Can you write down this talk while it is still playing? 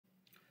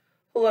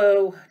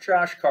Hello,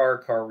 Josh Carr,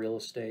 Carr Real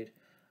Estate.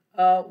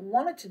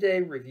 Wanted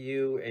today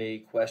review a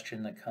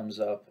question that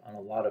comes up on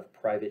a lot of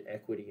private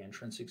equity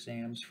entrance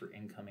exams for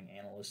incoming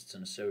analysts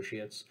and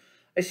associates.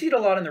 I see it a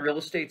lot in the real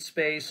estate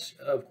space.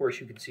 Of course,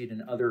 you can see it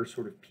in other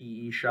sort of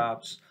PE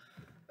shops.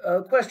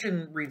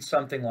 Question reads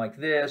something like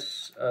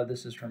this.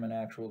 This is from an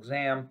actual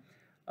exam.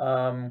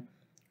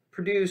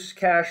 Produce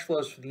cash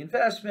flows for the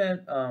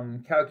investment,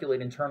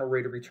 calculate internal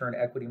rate of return,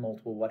 equity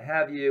multiple, what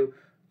have you.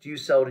 Do you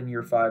sell it in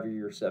year 5 or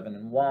year 7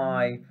 and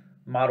why?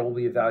 Model will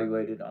be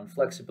evaluated on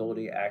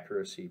flexibility,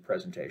 accuracy,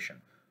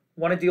 presentation.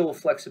 Want to deal with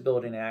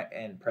flexibility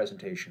and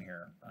presentation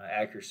here.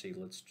 Accuracy,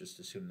 let's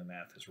just assume the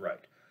math is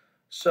right.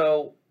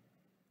 So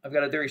I've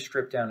got a very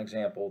stripped down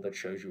example that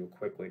shows you a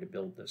quick way to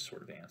build this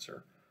sort of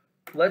answer.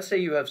 Let's say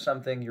you have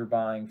something you're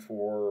buying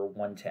for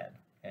 110,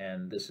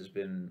 and this has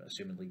been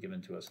assumedly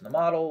given to us in the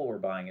model. We're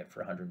buying it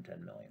for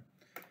 110 million.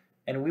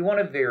 And we want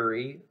to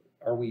vary,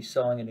 are we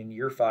selling it in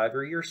year 5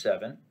 or year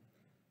 7?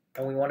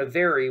 And we want to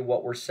vary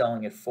what we're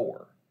selling it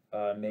for.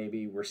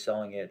 Maybe we're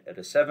selling it at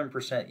a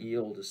 7%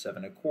 yield, a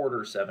 7.25,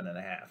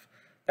 7.5.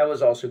 That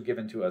was also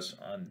given to us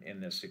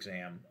in this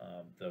exam,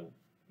 though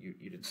you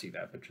didn't see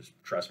that, but just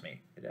trust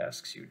me, it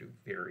asks you to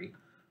vary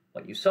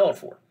what you sell it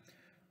for.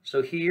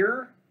 So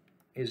here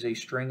is a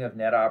string of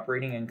net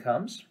operating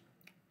incomes,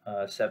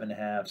 7.5,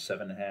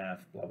 7.5,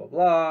 blah, blah,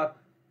 blah,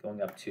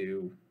 going up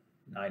to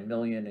 9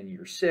 million in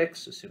year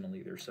 6,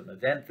 assuming there's some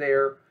event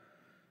there.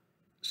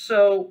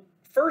 So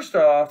first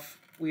off,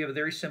 we have a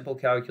very simple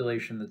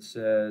calculation that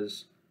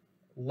says,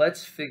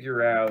 let's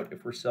figure out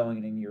if we're selling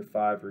it in year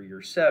 5 or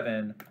year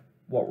 7,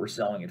 what we're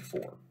selling it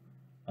for.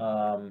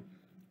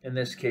 In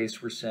this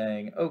case, we're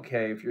saying,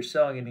 okay, if you're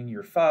selling it in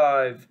year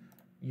 5,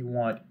 you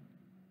want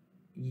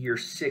year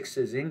 6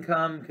 as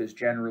income, because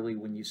generally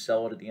when you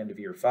sell it at the end of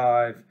year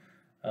 5,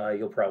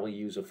 you'll probably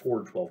use a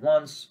forward 12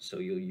 months. So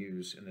you'll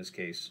use, in this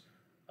case,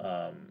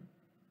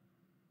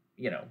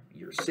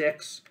 year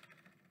 6.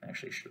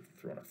 Actually, I should have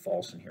thrown a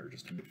false in here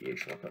just to make the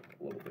H look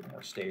a little bit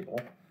more stable.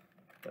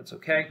 That's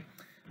okay.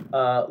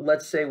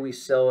 Let's say we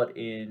sell it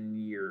in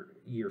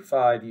year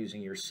 5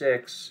 using year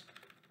 6.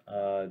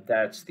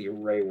 That's the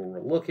array where we're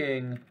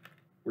looking.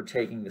 We're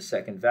taking the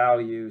second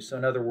value. So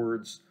in other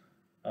words,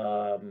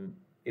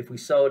 if we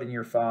sell it in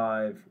year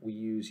 5, we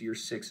use year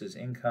 6 as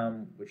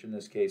income, which in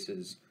this case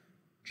is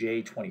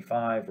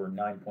J25 or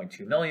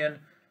 9.2 million.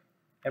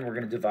 And we're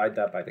going to divide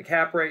that by the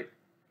cap rate.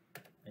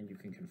 And you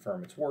can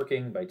confirm it's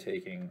working by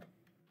taking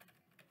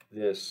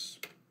this,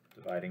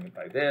 dividing it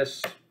by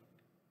this.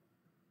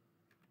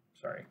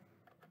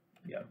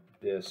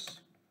 This,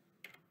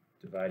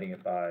 dividing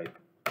it by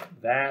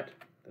that.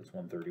 That's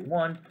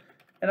 131.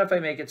 And if I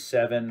make it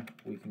 7,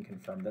 we can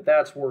confirm that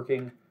that's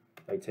working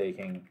by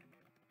taking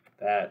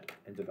that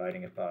and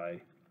dividing it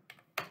by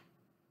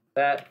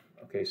that.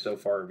 Okay, so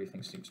far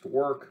everything seems to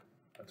work.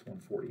 That's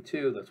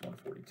 142. That's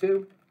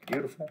 142.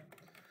 Beautiful.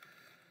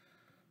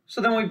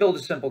 So then we build a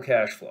simple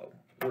cash flow.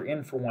 We're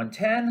in for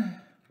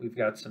 110. We've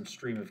got some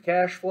stream of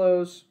cash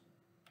flows.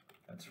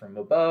 That's from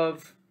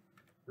above.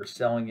 We're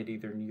selling it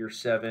either in year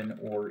 7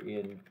 or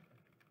in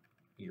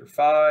year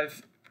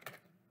 5.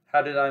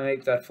 How did I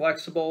make that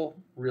flexible?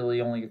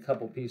 Really only a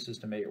couple pieces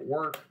to make it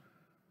work.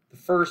 The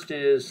first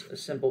is a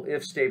simple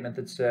if statement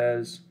that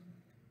says,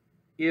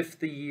 if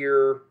the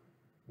year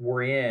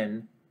we're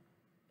in,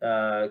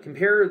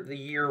 compare the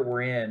year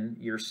we're in,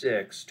 year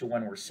 6, to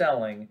when we're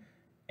selling,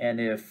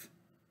 and if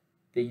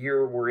the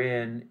year we're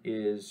in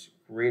is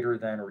greater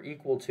than or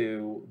equal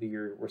to the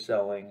year we're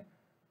selling,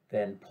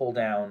 then pull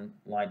down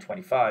line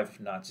 25,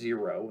 not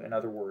 0. In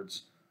other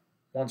words,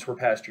 once we're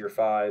past year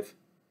 5,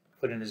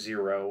 put in a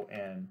 0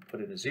 and put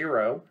in a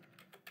 0.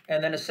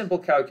 And then a simple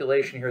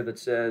calculation here that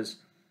says,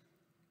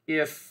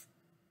 if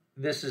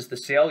this is the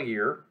sale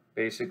year,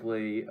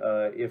 basically,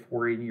 if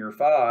we're in year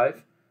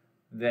 5,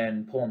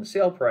 then pull in the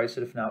sale price,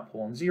 and if not,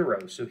 pull in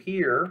 0. So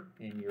here,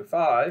 in year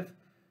 5,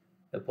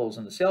 it pulls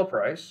in the sale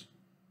price.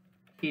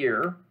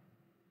 Here,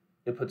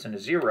 it puts in a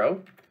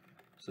 0,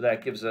 so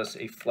that gives us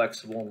a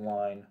flexible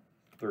line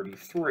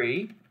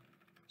 33.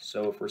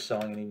 So if we're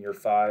selling it in year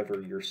 5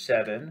 or year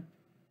 7,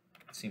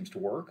 it seems to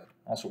work.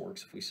 Also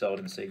works if we sell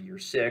it in, say, year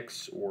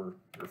 6 or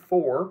year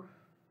 4.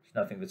 There's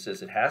nothing that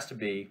says it has to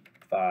be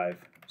 5,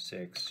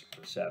 6,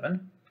 or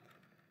 7.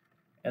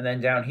 And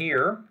then down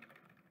here,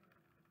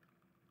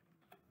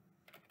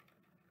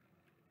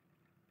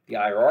 the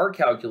IRR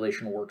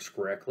calculation works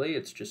correctly.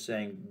 It's just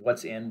saying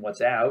what's in,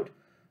 what's out.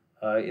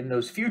 In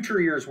those future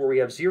years where we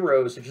have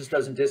zeros, it just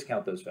doesn't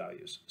discount those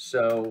values.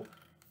 So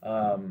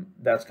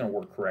that's going to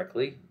work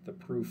correctly. The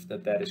proof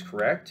that that is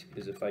correct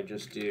is if I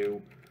just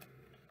do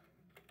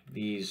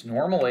these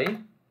normally,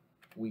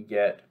 we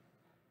get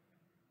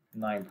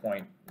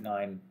 9.9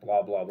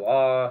 blah, blah,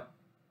 blah,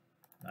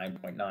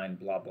 9.9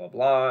 blah, blah,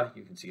 blah.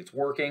 You can see it's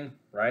working,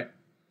 right?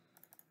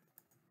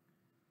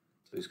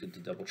 So it's good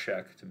to double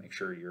check to make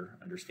sure your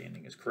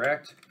understanding is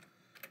correct.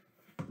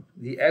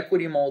 The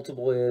equity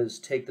multiple is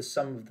take the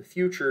sum of the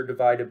future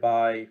divided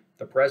by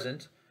the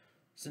present.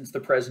 Since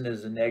the present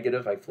is a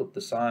negative, I flip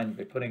the sign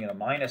by putting in a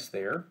minus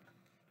there.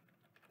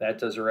 That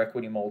does our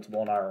equity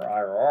multiple and our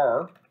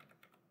IRR.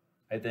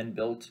 I then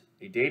built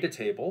a data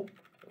table.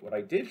 But what I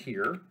did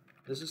here,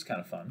 this is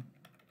kind of fun.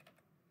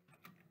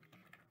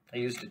 I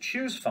used a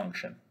choose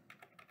function.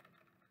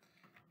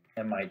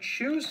 And my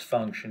choose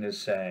function is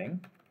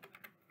saying,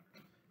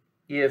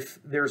 if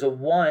there's a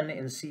 1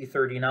 in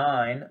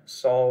C39,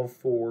 solve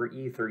for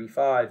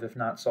E35, if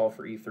not solve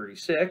for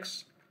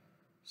E36.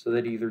 So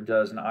that either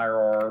does an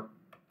IRR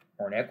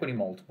or an equity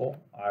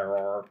multiple,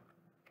 IRR,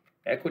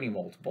 equity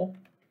multiple.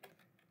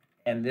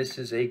 And this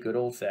is a good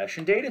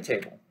old-fashioned data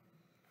table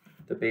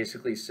that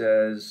basically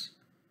says,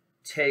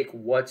 take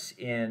what's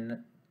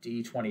in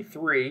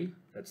D23,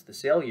 that's the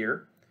sale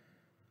year,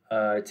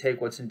 take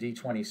what's in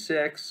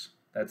D26,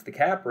 that's the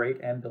cap rate,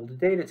 and build a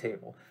data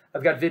table.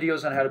 I've got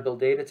videos on how to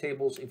build data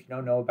tables. If you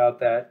don't know about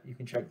that, you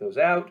can check those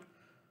out.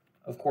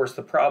 Of course,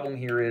 the problem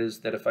here is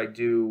that if I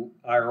do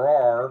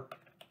IRR,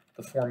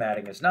 the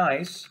formatting is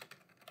nice.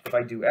 If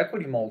I do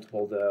equity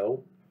multiple,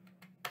 though,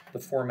 the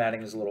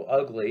formatting is a little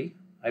ugly.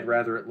 I'd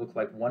rather it look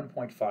like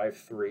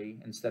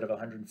 1.53 instead of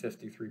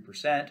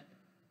 153%,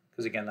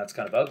 because again, that's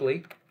kind of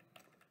ugly.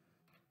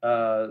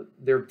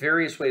 There are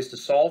various ways to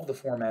solve the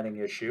formatting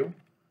issue.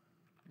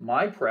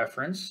 My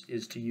preference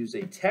is to use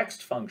a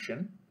text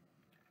function.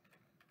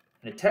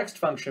 And a text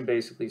function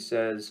basically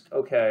says,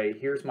 okay,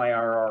 here's my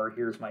IRR,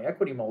 here's my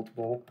equity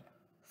multiple.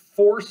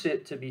 Force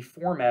it to be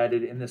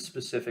formatted in this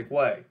specific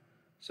way.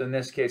 So in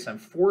this case, I'm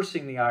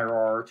forcing the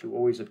IRR to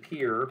always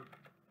appear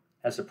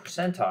as a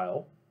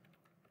percentile.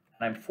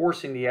 And I'm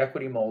forcing the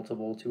equity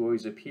multiple to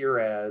always appear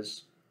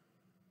as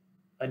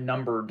a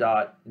number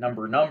dot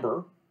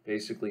number,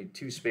 basically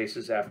 2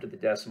 spaces after the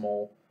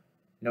decimal,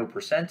 no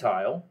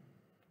percentile.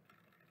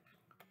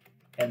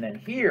 And then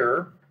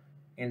here,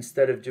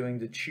 instead of doing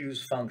the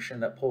choose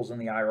function that pulls in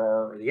the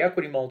IRR or the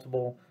equity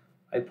multiple,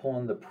 I pull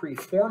in the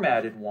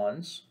pre-formatted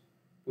ones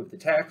with the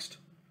text.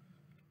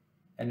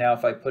 And now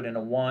if I put in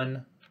a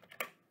 1,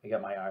 I get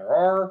my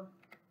IRR.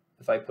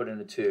 If I put in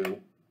a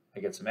 2, I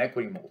get some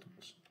equity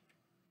multiples.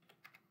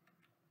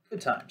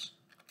 Good times.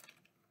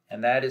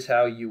 And that is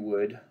how you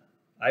would,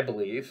 I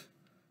believe,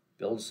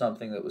 build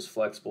something that was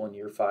flexible in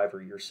year 5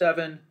 or year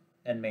 7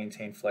 and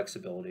maintain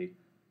flexibility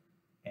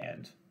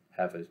and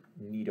have a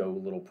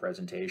neato little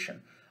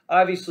presentation.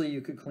 Obviously,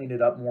 you could clean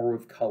it up more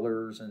with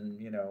colors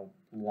and, you know,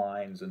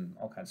 lines and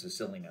all kinds of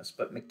silliness,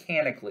 but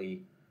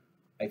mechanically,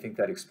 I think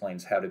that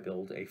explains how to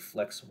build a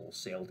flexible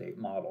sale date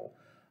model.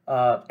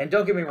 And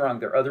don't get me wrong,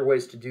 there are other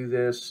ways to do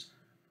this.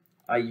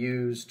 I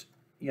used,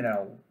 you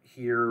know,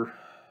 here,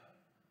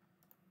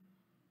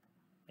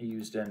 I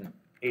used an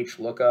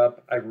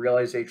HLOOKUP. I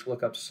realize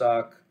HLOOKUPs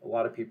suck. A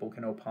lot of people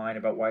can opine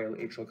about why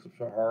HLOOKUPs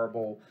are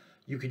horrible.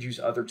 You could use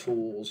other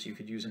tools. You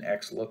could use an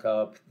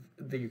XLOOKUP.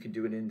 You could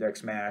do an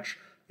index match.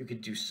 You could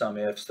do sum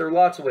ifs. There are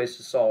lots of ways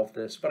to solve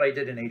this, but I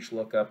did an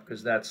HLOOKUP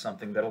because that's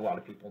something that a lot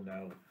of people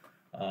know.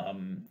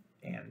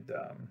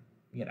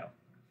 You know,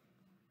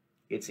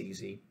 it's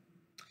easy.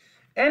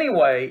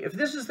 Anyway, if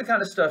this is the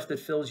kind of stuff that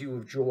fills you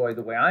with joy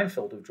the way I'm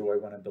filled with joy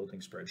when I'm building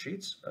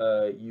spreadsheets,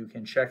 you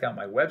can check out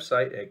my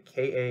website at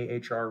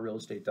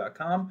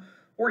kahrrealestate.com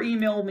or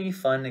email me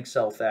fun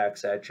Excel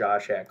facts at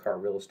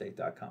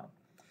josh@carrealestate.com.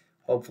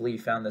 Hopefully you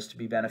found this to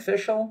be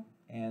beneficial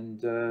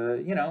and,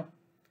 you know,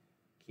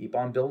 keep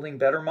on building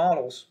better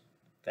models.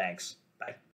 Thanks. Bye.